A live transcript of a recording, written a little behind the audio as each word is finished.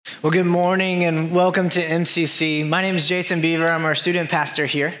Well, good morning and welcome to MCC. My name is Jason Beaver. I'm our student pastor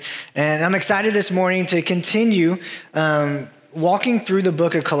here, and I'm excited this morning to continue walking through the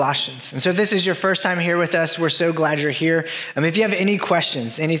book of Colossians. And so if this is your first time here with us, we're so glad you're here. If you have any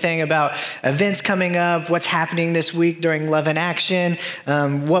questions, anything about events coming up, what's happening this week during Love in Action,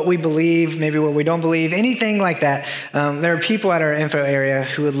 what we believe, maybe what we don't believe, anything like that, there are people at our info area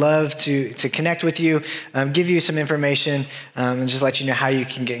who would love to connect with you, give you some information, and just let you know how you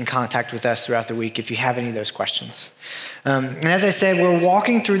can get in contact with us throughout the week if you have any of those questions. And as I said, we're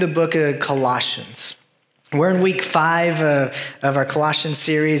walking through the book of Colossians. We're in week 5 of our Colossians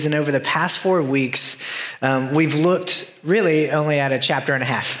series, and over the past 4 weeks, we've looked really only at a chapter and a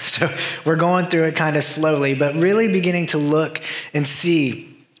half. So we're going through it kind of slowly, but really beginning to look and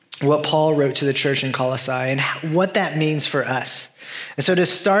see what Paul wrote to the church in Colossae and what that means for us. And so to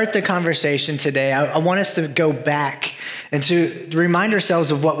start the conversation today, I want us to go back and to remind ourselves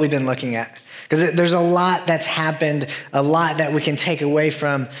of what we've been looking at. Because there's a lot that's happened, a lot that we can take away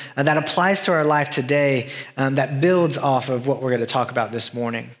from that applies to our life today that builds off of what we're going to talk about this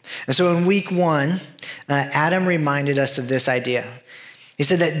morning. And so in week 1, Adam reminded us of this idea. He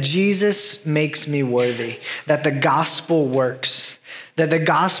said that Jesus makes me worthy, that the gospel works, that the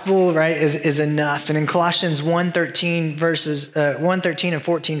gospel, right, is enough. And in Colossians 1:13 verses 1:13 and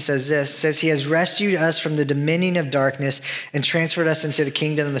 14 says this, it says, he has rescued us from the dominion of darkness and transferred us into the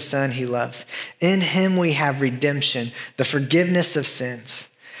kingdom of the Son he loves. In him we have redemption, the forgiveness of sins.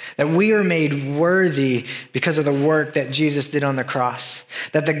 That we are made worthy because of the work that Jesus did on the cross.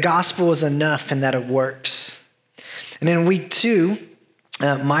 That the gospel is enough and that it works. And in week 2,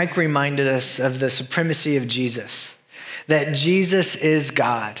 Mike reminded us of the supremacy of Jesus. That Jesus is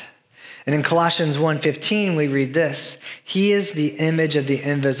God. And in Colossians 1:15, we read this, he is the image of the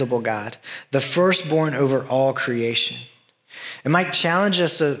invisible God, the firstborn over all creation. And Mike challenged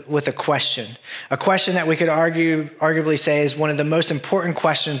us with a question that we could arguably say is one of the most important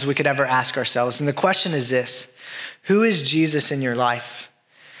questions we could ever ask ourselves. And the question is this, who is Jesus in your life?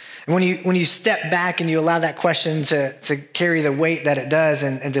 And when you step back and you allow that question to carry the weight that it does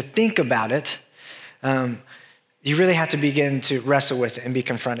and to think about it, you really have to begin to wrestle with it and be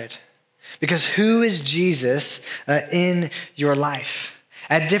confronted. Because who is Jesus in your life?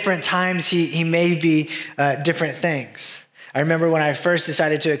 At different times, he may be different things. I remember when I first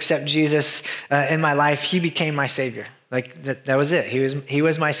decided to accept Jesus in my life, he became my savior. Like that was it. He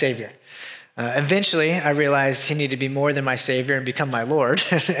was my savior. Eventually, I realized he needed to be more than my savior and become my Lord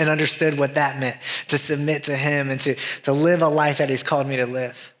and understood what that meant, to submit to him and to live a life that he's called me to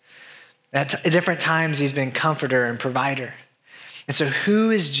live. At different times, he's been comforter and provider. And so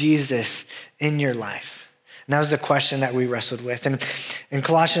who is Jesus in your life? And that was the question that we wrestled with. And in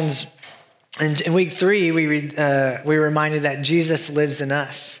Colossians, in week 3, we were reminded that Jesus lives in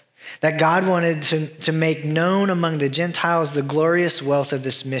us, that God wanted to make known among the Gentiles the glorious wealth of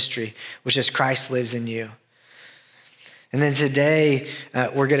this mystery, which is Christ lives in you. And then today,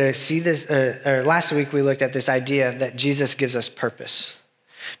 we're going to see this, or last week we looked at this idea that Jesus gives us purpose.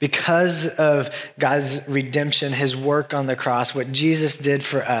 Because of God's redemption, his work on the cross, what Jesus did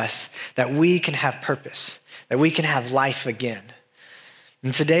for us, that we can have purpose, that we can have life again.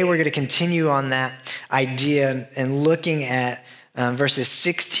 And today we're going to continue on that idea and looking at verses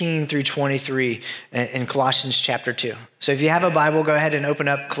 16 through 23 in Colossians chapter 2. So if you have a Bible, go ahead and open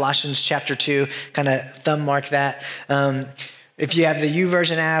up Colossians chapter 2, kind of thumb mark that. If you have the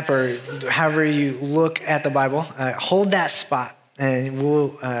YouVersion app or however you look at the Bible, hold that spot. And we'll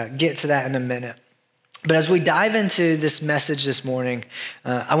get to that in a minute. But as we dive into this message this morning,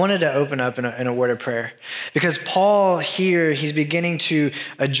 I wanted to open up in a word of prayer. Because Paul here, he's beginning to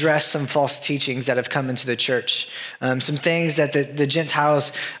address some false teachings that have come into the church. Some things that the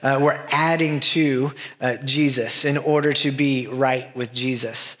Gentiles were adding to Jesus in order to be right with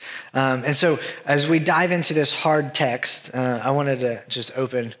Jesus. And so as we dive into this hard text, I wanted to just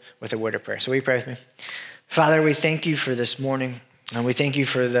open with a word of prayer. So will you pray with me? Father, we thank you for this morning, and we thank you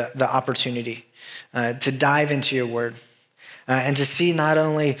for the opportunity to dive into your word and to see not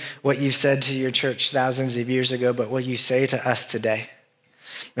only what you said to your church thousands of years ago, but what you say to us today.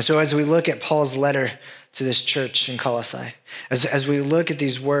 And so as we look at Paul's letter to this church in Colossae, as we look at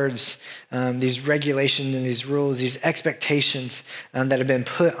these words, these regulations and these rules, these expectations that have been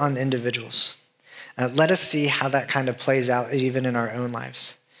put on individuals, let us see how that kind of plays out even in our own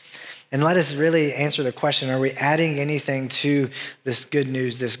lives. And let us really answer the question, are we adding anything to this good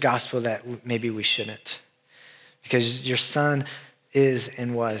news, this gospel that maybe we shouldn't? Because your son is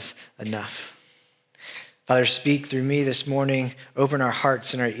and was enough. Father, speak through me this morning. Open our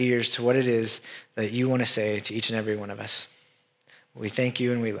hearts and our ears to what it is that you want to say to each and every one of us. We thank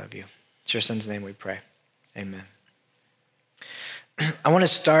you and we love you. It's your son's name we pray. Amen. I want to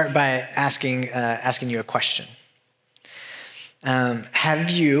start by asking you a question. Have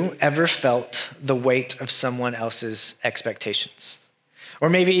you ever felt the weight of someone else's expectations? Or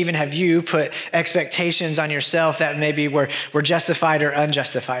maybe even have you put expectations on yourself that maybe were justified or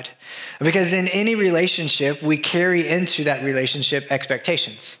unjustified? Because in any relationship, we carry into that relationship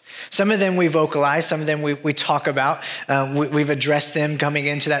expectations. Some of them we vocalize, some of them we talk about. We've addressed them coming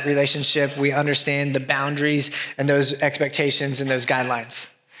into that relationship. We understand the boundaries and those expectations and those guidelines.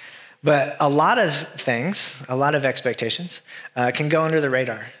 But a lot of things, a lot of expectations can go under the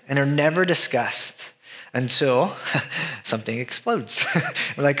radar and are never discussed until something explodes.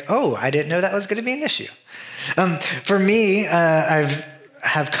 We're like, oh, I didn't know that was going to be an issue. For me,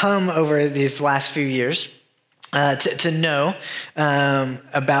 have come over these last few years to know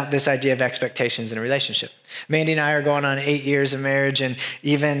about this idea of expectations in a relationship. Mandy and I are going on 8 years of marriage, and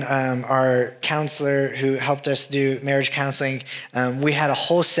even our counselor who helped us do marriage counseling, we had a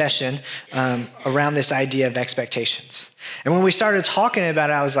whole session around this idea of expectations. And when we started talking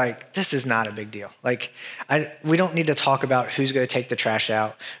about it, I was like, this is not a big deal. Like, we don't need to talk about who's going to take the trash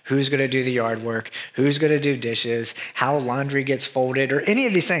out, who's going to do the yard work, who's going to do dishes, how laundry gets folded, or any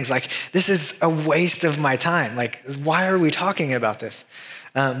of these things. Like, this is a waste of my time. Like, why are we talking about this?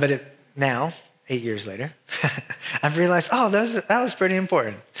 But now, 8 years later, I've realized, that was pretty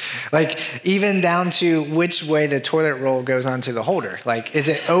important. Like, even down to which way the toilet roll goes onto the holder. Like, is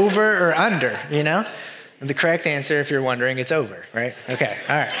it over or under, you know? And the correct answer, if you're wondering, it's over, right? Okay,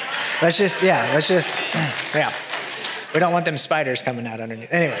 all right. Let's just, yeah. We don't want them spiders coming out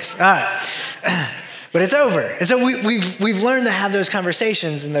underneath. Anyways, all right. But it's over. And so we've learned to have those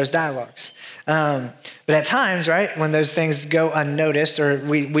conversations and those dialogues. But at times, right, when those things go unnoticed or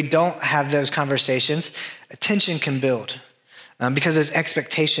we don't have those conversations, tension can build because those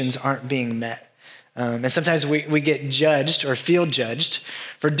expectations aren't being met. And sometimes we get judged or feel judged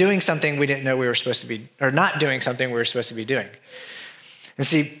for doing something we didn't know we were supposed to be, or not doing something we were supposed to be doing. And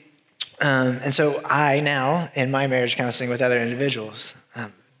see, and so I now, in my marriage counseling with other individuals,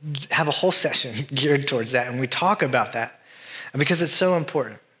 have a whole session geared towards that. And we talk about that because it's so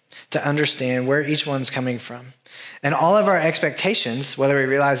important to understand where each one's coming from. And all of our expectations, whether we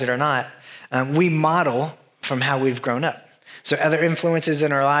realize it or not, we model from how we've grown up. So other influences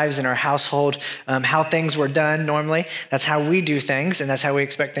in our lives, in our household, how things were done normally, that's how we do things, and that's how we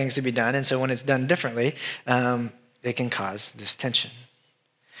expect things to be done. And so when it's done differently, it can cause this tension.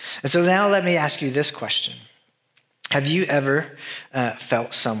 And so now let me ask you this question. Have you ever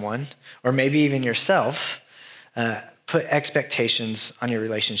felt someone, or maybe even yourself, put expectations on your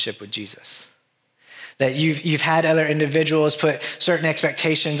relationship with Jesus? That you've had other individuals put certain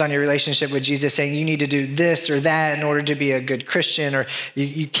expectations on your relationship with Jesus, saying you need to do this or that in order to be a good Christian, or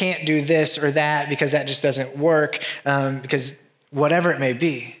you can't do this or that because that just doesn't work, because whatever it may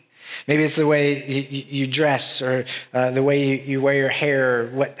be. Maybe it's the way you dress, or the way you wear your hair,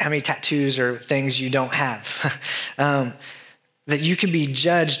 or how many tattoos or things you don't have. That you can be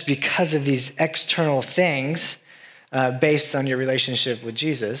judged because of these external things based on your relationship with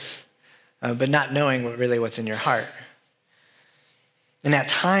Jesus, but not knowing what's in your heart. And at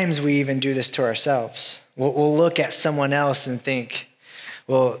times we even do this to ourselves. We'll look at someone else and think,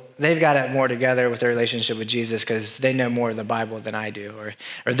 well, they've got it more together with their relationship with Jesus because they know more of the Bible than I do,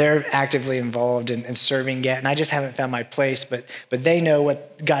 or they're actively involved in serving yet, and I just haven't found my place, but they know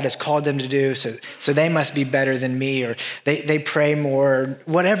what God has called them to do, so they must be better than me, or they pray more, or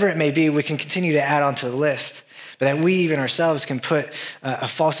whatever it may be. We can continue to add on to the list. But that we even ourselves can put a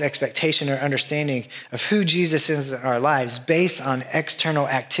false expectation or understanding of who Jesus is in our lives based on external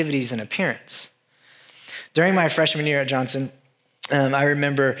activities and appearance. During my freshman year at Johnson, I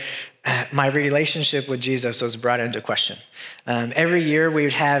remember my relationship with Jesus was brought into question. Every year we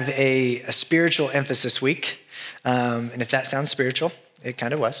would have a spiritual emphasis week. And if that sounds spiritual, it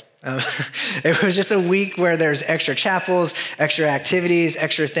kind of was. It was just a week where there's extra chapels, extra activities,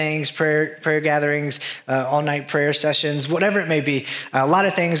 extra things, prayer gatherings, all-night prayer sessions, whatever it may be, a lot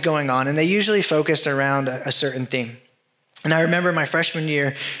of things going on. And they usually focused around a certain theme. And I remember my freshman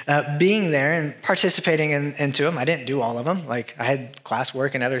year being there and participating into them. I didn't do all of them. Like, I had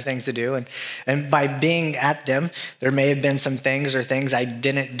classwork and other things to do. And by being at them, there may have been some things or things I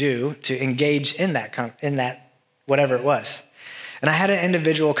didn't do to engage in that whatever it was. And I had an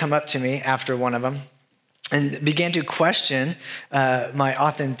individual come up to me after one of them and began to question my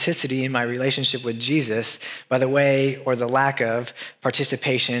authenticity in my relationship with Jesus by the way or the lack of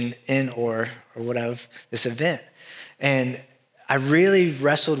participation in or what of this event. And I really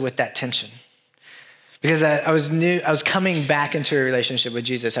wrestled with that tension Because I was coming back into a relationship with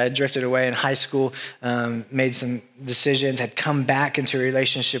Jesus. I had drifted away in high school, made some decisions, had come back into a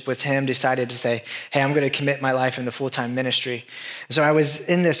relationship with him, decided to say, hey, I'm going to commit my life into full-time ministry. And so I was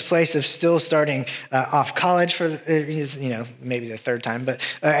in this place of still starting off college for, maybe the third time, but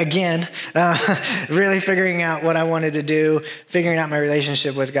again, really figuring out what I wanted to do, figuring out my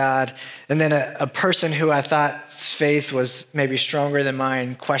relationship with God. And then a person who I thought's faith was maybe stronger than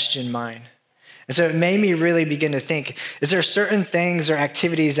mine questioned mine. And so it made me really begin to think, is there certain things or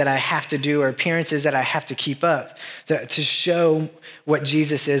activities that I have to do or appearances that I have to keep up to show what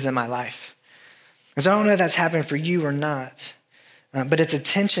Jesus is in my life? And so I don't know if that's happened for you or not, but it's a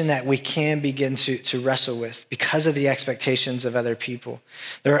tension that we can begin to wrestle with because of the expectations of other people.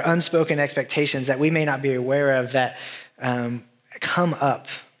 There are unspoken expectations that we may not be aware of that come up.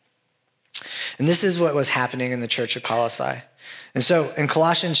 And this is what was happening in the church of Colossae. And so in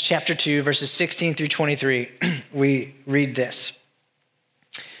Colossians chapter 2, verses 16 through 23, we read this.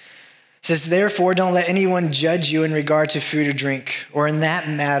 It says, therefore, don't let anyone judge you in regard to food or drink, or in that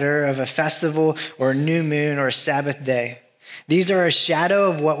matter of a festival or a new moon or a Sabbath day. These are a shadow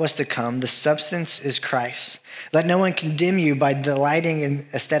of what was to come. The substance is Christ. Let no one condemn you by delighting in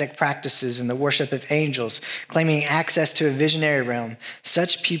aesthetic practices and the worship of angels, claiming access to a visionary realm.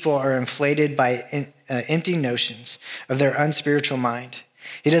 Such people are inflated by empty notions of their unspiritual mind.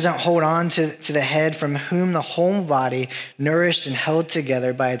 He doesn't hold on to the head, from whom the whole body, nourished and held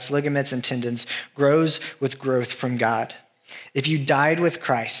together by its ligaments and tendons, grows with growth from God. If you died with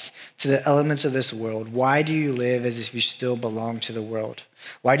Christ to the elements of this world, why do you live as if you still belong to the world?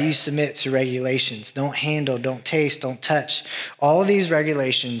 Why do you submit to regulations? Don't handle, don't taste, don't touch. All of these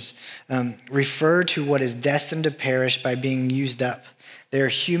regulations refer to what is destined to perish by being used up. They are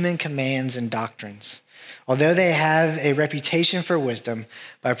human commands and doctrines. Although they have a reputation for wisdom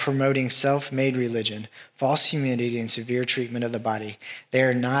by promoting self-made religion, false humility, and severe treatment of the body, they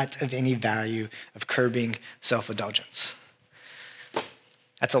are not of any value of curbing self-indulgence.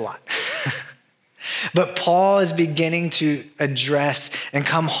 That's a lot. But Paul is beginning to address and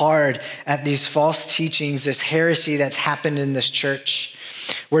come hard at these false teachings, this heresy that's happened in this church,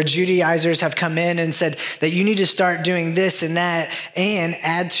 where Judaizers have come in and said that you need to start doing this and that and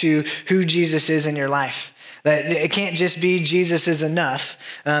add to who Jesus is in your life. That it can't just be Jesus is enough,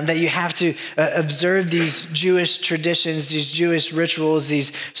 that you have to observe these Jewish traditions, these Jewish rituals,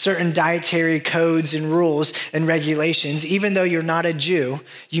 these certain dietary codes and rules and regulations. Even though you're not a Jew,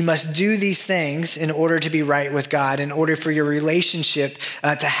 you must do these things in order to be right with God, in order for your relationship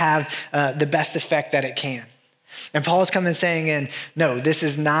to have the best effect that it can. And Paul's coming saying, no, this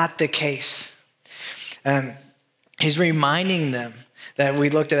is not the case. He's reminding them that we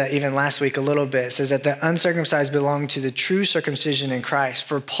looked at even last week a little bit. It says that the uncircumcised belong to the true circumcision in Christ.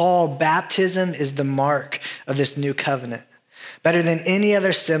 For Paul, baptism is the mark of this new covenant. Better than any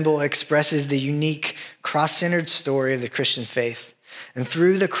other symbol, expresses the unique cross-centered story of the Christian faith. And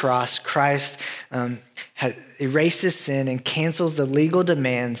through the cross, Christ erases sin and cancels the legal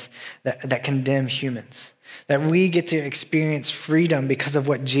demands that condemn humans. That we get to experience freedom because of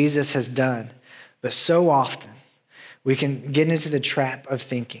what Jesus has done. But so often, we can get into the trap of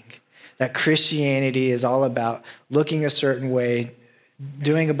thinking that Christianity is all about looking a certain way,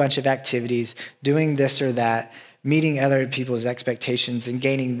 doing a bunch of activities, doing this or that, meeting other people's expectations and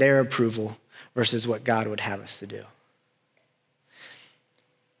gaining their approval versus what God would have us to do.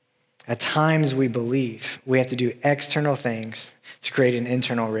 At times we believe we have to do external things to create an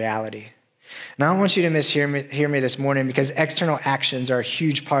internal reality. And I don't want you to mishear me this morning, because external actions are a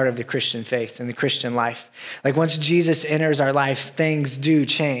huge part of the Christian faith and the Christian life. Like once Jesus enters our life, things do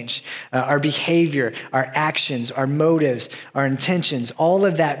change. Our behavior, our actions, our motives, our intentions, all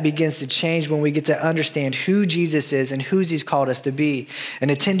of that begins to change when we get to understand who Jesus is and whose he's called us to be.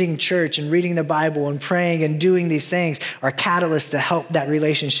 And attending church and reading the Bible and praying and doing these things are catalysts to help that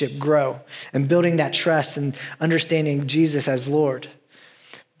relationship grow and building that trust and understanding Jesus as Lord.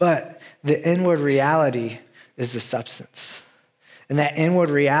 But the inward reality is the substance. And that inward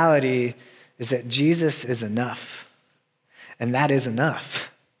reality is that Jesus is enough. And that is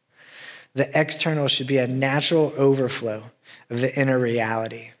enough. The external should be a natural overflow of the inner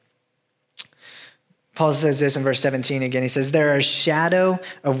reality. Paul says this in verse 17 again. He says, there is a shadow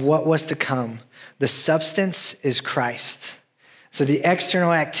of what was to come. The substance is Christ. So the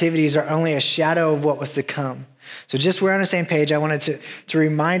external activities are only a shadow of what was to come. So just we're on the same page, I wanted to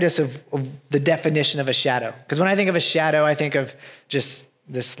remind us of the definition of a shadow. Because when I think of a shadow, I think of just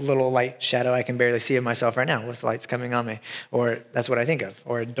this little light shadow I can barely see of myself right now with lights coming on me. Or that's what I think of.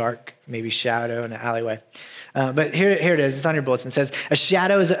 Or a dark, maybe shadow in an alleyway. But here it is. It's on your bulletin. It says, a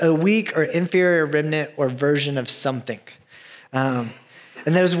shadow is a weak or inferior remnant or version of something. And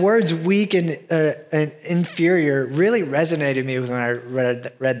those words, weak and inferior, really resonated with me when I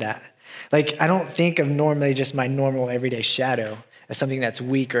read that. Like, I don't think of normally just my normal everyday shadow as something that's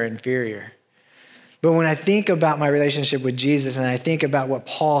weak or inferior. But when I think about my relationship with Jesus and I think about what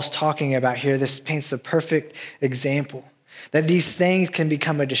Paul's talking about here, this paints the perfect example that these things can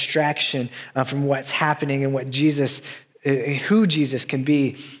become a distraction from what's happening and who Jesus can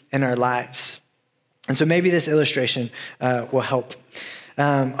be in our lives. And so maybe this illustration will help.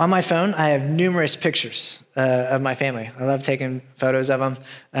 On my phone, I have numerous pictures of my family. I love taking photos of them.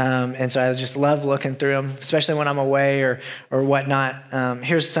 And so I just love looking through them, especially when I'm away or whatnot.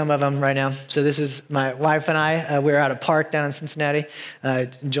 Here's some of them right now. So this is my wife and I. We're at a park down in Cincinnati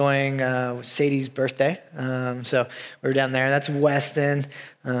enjoying Sadie's birthday. So we're down there. That's Weston,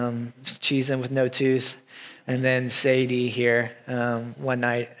 cheesing with no tooth. And then Sadie here one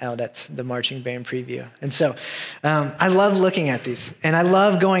night out at the marching band preview. And so I love looking at these. And I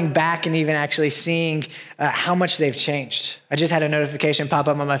love going back and even actually seeing how much they've changed. I just had a notification pop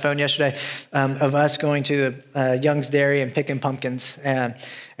up on my phone yesterday of us going to Young's Dairy and picking pumpkins. And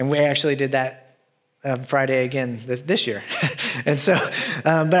we actually did that Friday again this year. And so,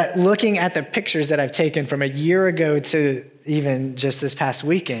 but looking at the pictures that I've taken from a year ago to even just this past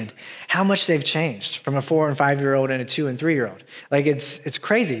weekend, how much they've changed from a 4 and 5-year-old and a 2 and 3-year-old. Like it's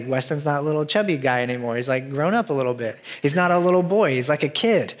crazy. Weston's not a little chubby guy anymore. He's like grown up a little bit. He's not a little boy. He's like a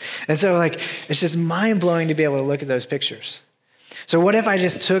kid. And so like, it's just mind blowing to be able to look at those pictures. So what if I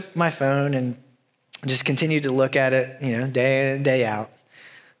just took my phone and just continued to look at it, day in and day out?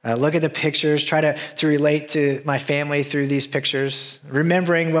 Look at the pictures, try to relate to my family through these pictures,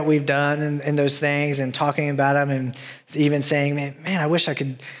 remembering what we've done and those things and talking about them and even saying, man, I wish I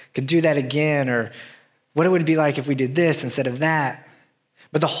could do that again, or what it would be like if we did this instead of that.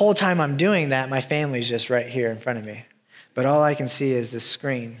 But the whole time I'm doing that, my family's just right here in front of me. But all I can see is this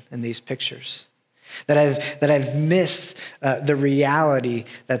screen and these pictures. That I've missed the reality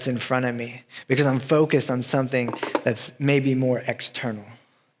that's in front of me because I'm focused on something that's maybe more external.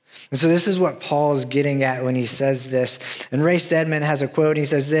 And so this is what Paul's getting at when he says this. And Ray Stedman has a quote. He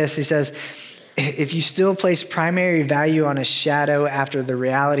says this. He says, if you still place primary value on a shadow after the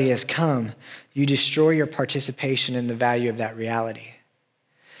reality has come, you destroy your participation in the value of that reality.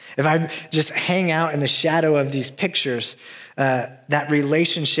 If I just hang out in the shadow of these pictures, that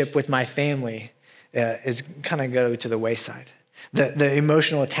relationship with my family is kind of go to the wayside. The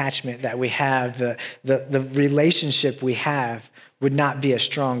emotional attachment that we have, the relationship we have would not be as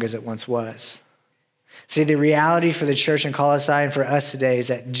strong as it once was. See, the reality for the church in Colossae and for us today is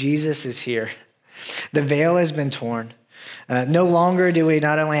that Jesus is here. The veil has been torn. No longer do we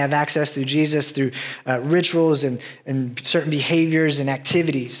not only have access through Jesus, through rituals and certain behaviors and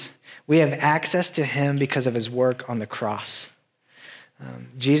activities, we have access to him because of his work on the cross.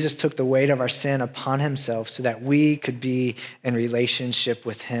 Jesus took the weight of our sin upon himself so that we could be in relationship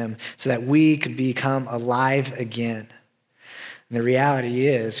with him, so that we could become alive again. And the reality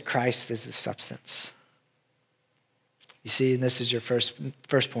is Christ is the substance. You see, and this is your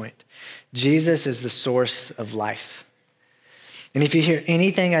first point. Jesus is the source of life. And if you hear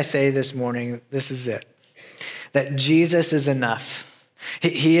anything I say this morning, this is it. That Jesus is enough.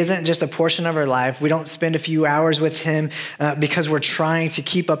 He isn't just a portion of our life. We don't spend a few hours with him because we're trying to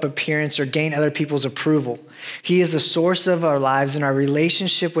keep up appearance or gain other people's approval. He is the source of our lives, and our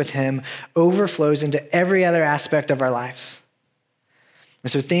relationship with him overflows into every other aspect of our lives. And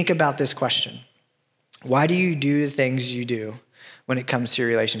so think about this question. Why do you do the things you do when it comes to your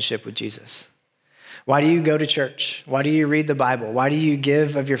relationship with Jesus? Why do you go to church? Why do you read the Bible? Why do you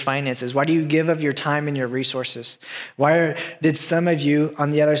give of your finances? Why do you give of your time and your resources? Why did some of you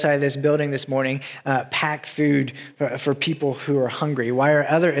on the other side of this building this morning pack food for people who are hungry? Why are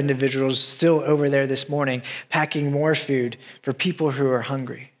other individuals still over there this morning packing more food for people who are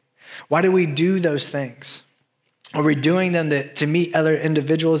hungry? Why do we do those things? Are we doing them to meet other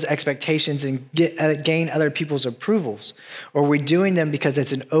individuals' expectations and gain other people's approvals? Or are we doing them because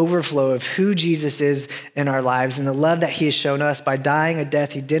it's an overflow of who Jesus is in our lives and the love that he has shown us by dying a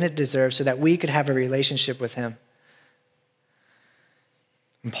death he didn't deserve so that we could have a relationship with him?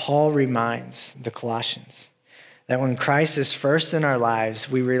 And Paul reminds the Colossians that when Christ is first in our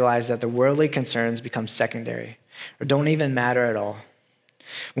lives, we realize that the worldly concerns become secondary or don't even matter at all.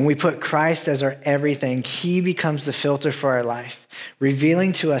 When we put Christ as our everything, he becomes the filter for our life,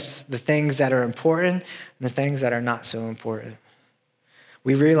 revealing to us the things that are important and the things that are not so important.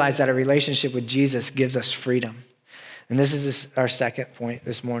 we realize that a relationship with Jesus gives us freedom. And this is our second point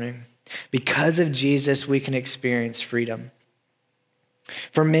this morning. Because of Jesus, we can experience freedom.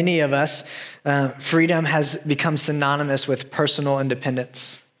 For many of us, freedom has become synonymous with personal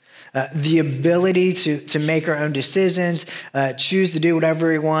independence. The ability to make our own decisions, choose to do whatever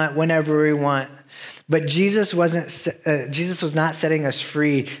we want, whenever we want. But Jesus was not setting us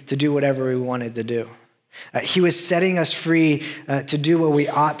free to do whatever we wanted to do. He was setting us free to do what we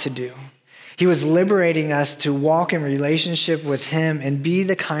ought to do. He was liberating us to walk in relationship with him and be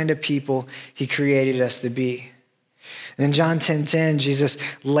the kind of people he created us to be. And in John 10:10, Jesus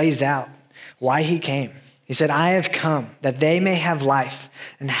lays out why he came. He said, I have come that they may have life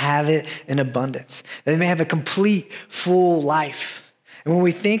and have it in abundance, that they may have a complete, full life. And when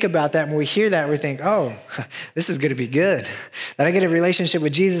we think about that, when we hear that, we think, oh, this is going to be good. That I get a relationship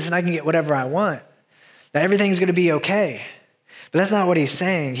with Jesus and I can get whatever I want. That everything's going to be okay. But that's not what he's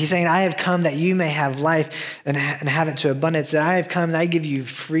saying. He's saying, I have come that you may have life and have it to abundance, that I have come that I give you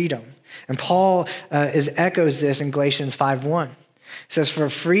freedom. And Paul echoes this in Galatians 5:1. It says, for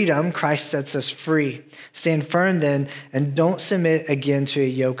freedom, Christ sets us free. Stand firm then, and don't submit again to a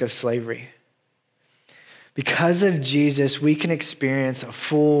yoke of slavery. Because of Jesus, we can experience a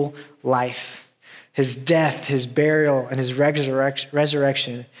full life. His death, his burial, and his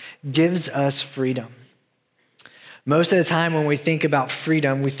resurrection gives us freedom. Most of the time when we think about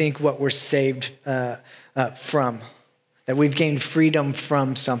freedom, we think what we're saved from, that we've gained freedom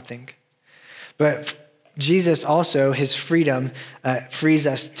from something. But Jesus also, his freedom frees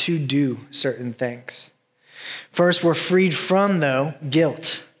us to do certain things. First, we're freed from, though,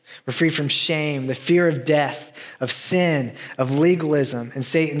 guilt. We're free from shame, the fear of death, of sin, of legalism, and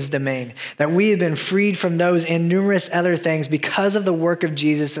Satan's domain. That we have been freed from those and numerous other things because of the work of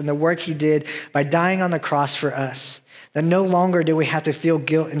Jesus and the work he did by dying on the cross for us. That no longer do we have to feel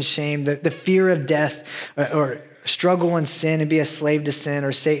guilt and shame, the fear of death or struggle in sin and be a slave to sin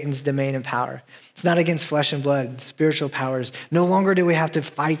or Satan's domain and power. It's not against flesh and blood, spiritual powers. No longer do we have to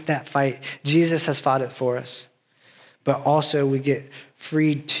fight that fight. Jesus has fought it for us. But also we get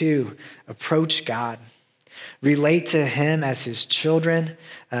freed to approach God, relate to him as his children,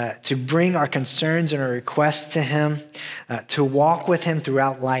 to bring our concerns and our requests to him, to walk with him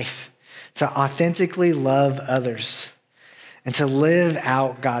throughout life, to authentically love others, and to live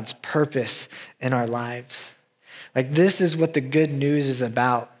out God's purpose in our lives. Like, this is what the good news is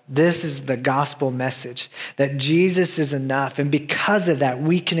about. This is the gospel message, that Jesus is enough. And because of that,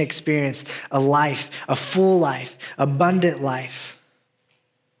 we can experience a life, a full life, abundant life.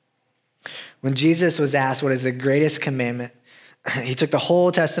 When Jesus was asked what is the greatest commandment, he took the whole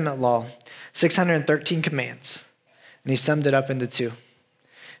Testament law, 613 commands, and he summed it up into two.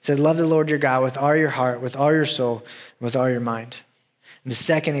 He said, love the Lord your God with all your heart, with all your soul, and with all your mind. And the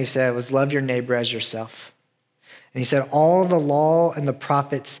second he said was love your neighbor as yourself. And he said, all the law and the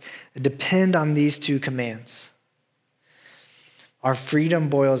prophets depend on these two commands. Our freedom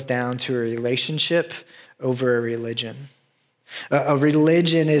boils down to a relationship over a religion. A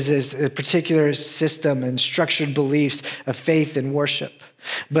religion is a particular system and structured beliefs of faith and worship.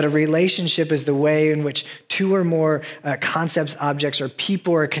 But a relationship is the way in which two or more concepts, objects, or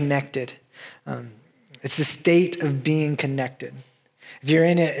people are connected. It's the state of being connected. If you're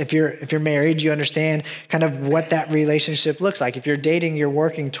in it, if you're married, you understand kind of what that relationship looks like. If you're dating, you're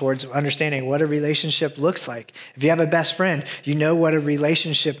working towards understanding what a relationship looks like. If you have a best friend, you know what a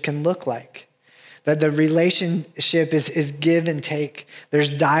relationship can look like. That the relationship is give and take. There's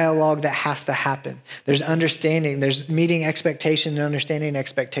dialogue that has to happen. There's understanding. There's meeting expectations and understanding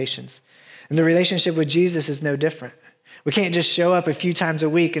expectations. And the relationship with Jesus is no different. We can't just show up a few times a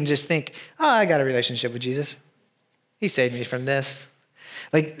week and just think, oh, I got a relationship with Jesus. He saved me from this.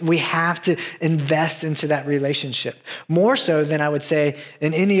 Like, we have to invest into that relationship more so than I would say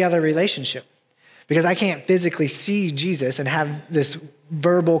in any other relationship, because I can't physically see Jesus and have this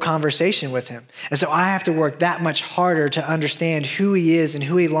verbal conversation with him. And so I have to work that much harder to understand who he is and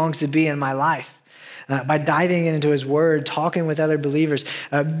who he longs to be in my life. By diving into his word, talking with other believers,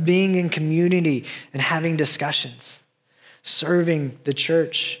 being in community and having discussions, serving the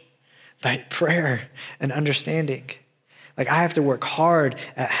church by prayer and understanding. Like, I have to work hard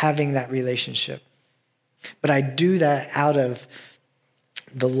at having that relationship. But I do that out of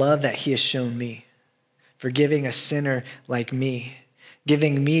the love that he has shown me, forgiving a sinner like me,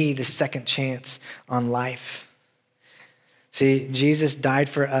 giving me the second chance on life. See, Jesus died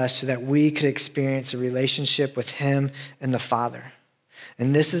for us so that we could experience a relationship with him and the Father.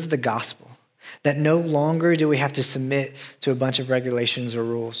 And this is the gospel, that no longer do we have to submit to a bunch of regulations or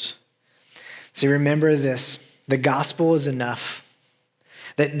rules. See, remember this. The gospel is enough.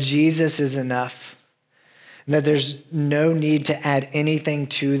 that Jesus is enough, and that there's no need to add anything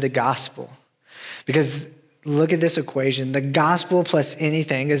to the gospel. Because look at this equation. The gospel plus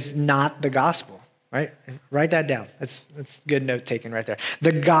anything is not the gospel, right? Write that down. That's good note taking right there.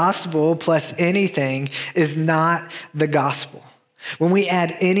 The gospel plus anything is not the gospel. When we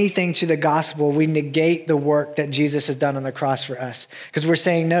add anything to the gospel, we negate the work that Jesus has done on the cross for us. Because we're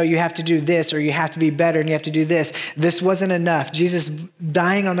saying, no, you have to do this, or you have to be better, and you have to do this. This wasn't enough. Jesus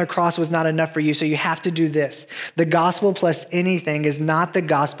dying on the cross was not enough for you, so you have to do this. The gospel plus anything is not the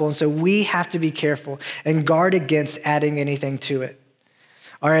gospel, and so we have to be careful and guard against adding anything to it.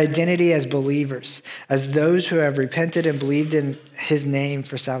 Our identity as believers, as those who have repented and believed in his name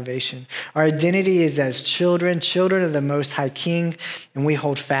for salvation. Our identity is as children of the Most High King, and we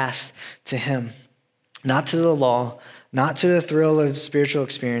hold fast to him. Not to the law, not to the thrill of spiritual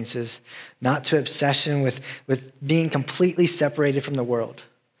experiences, not to obsession with being completely separated from the world,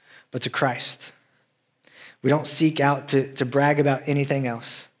 but to Christ. We don't seek out to brag about anything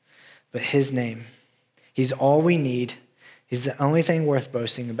else but his name. He's all we need. He's the only thing worth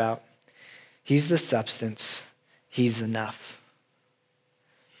boasting about. He's the substance. He's enough.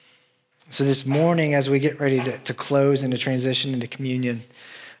 So this morning, as we get ready to close and to transition into communion,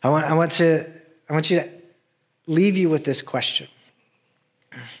 I want you to leave you with this question.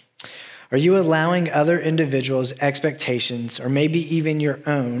 Are you allowing other individuals' expectations, or maybe even your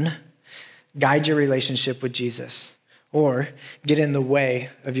own, guide your relationship with Jesus, or get in the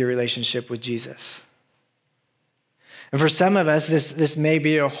way of your relationship with Jesus? And for some of us, this may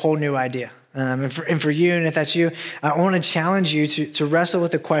be a whole new idea. And for you, and if that's you, I want to challenge you to wrestle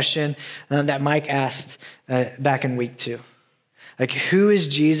with the question that Mike asked back in week 2. Like, who is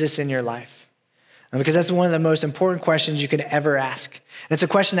Jesus in your life? Because that's one of the most important questions you could ever ask. And it's a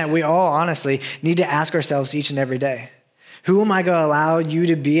question that we all honestly need to ask ourselves each and every day. Who am I going to allow you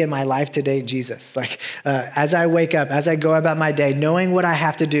to be in my life today, Jesus? Like, as I wake up, as I go about my day, knowing what I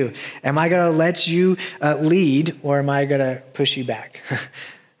have to do, am I going to let you lead, or am I going to push you back?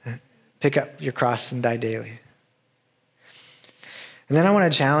 Pick up your cross and die daily. And then I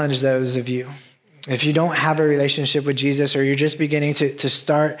want to challenge those of you, if you don't have a relationship with Jesus, or you're just beginning to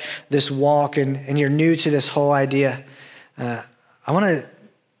start this walk and you're new to this whole idea, I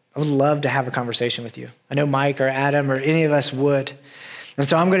would love to have a conversation with you. I know Mike or Adam or any of us would. And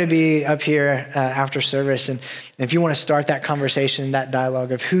so I'm going to be up here after service. And if you want to start that conversation, that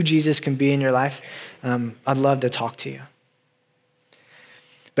dialogue of who Jesus can be in your life, I'd love to talk to you.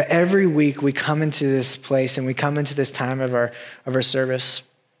 But every week we come into this place and we come into this time of our service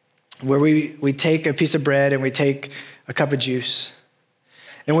where we take a piece of bread and we take a cup of juice.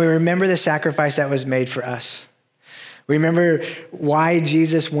 And we remember the sacrifice that was made for us. We remember why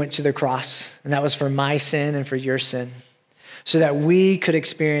Jesus went to the cross, and that was for my sin and for your sin, so that we could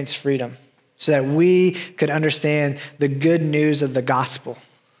experience freedom, so that we could understand the good news of the gospel.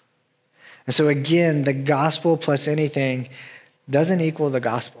 And so again, the gospel plus anything doesn't equal the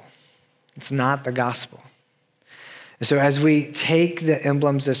gospel. It's not the gospel. And so as we take the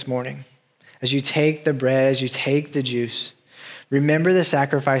emblems this morning, as you take the bread, as you take the juice, remember the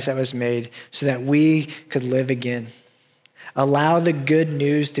sacrifice that was made so that we could live again. Allow the good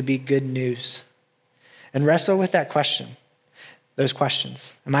news to be good news. And wrestle with that question, those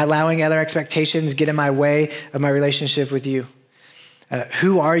questions. Am I allowing other expectations get in my way of my relationship with you?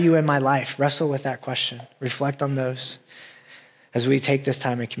 Who are you in my life? Wrestle with that question. Reflect on those as we take this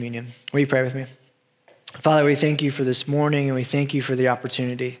time of communion. Will you pray with me? Father, we thank you for this morning, and we thank you for the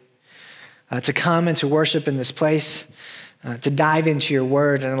opportunity to come and to worship in this place, to dive into your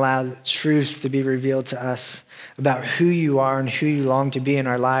word and allow the truth to be revealed to us about who you are and who you long to be in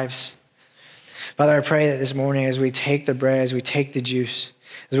our lives. Father, I pray that this morning as we take the bread, as we take the juice,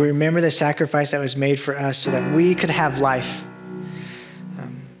 as we remember the sacrifice that was made for us so that we could have life,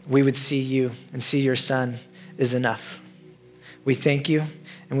 we would see you and see your Son is enough. We thank you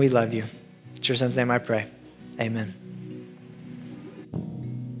and we love you. In your Son's name I pray. Amen.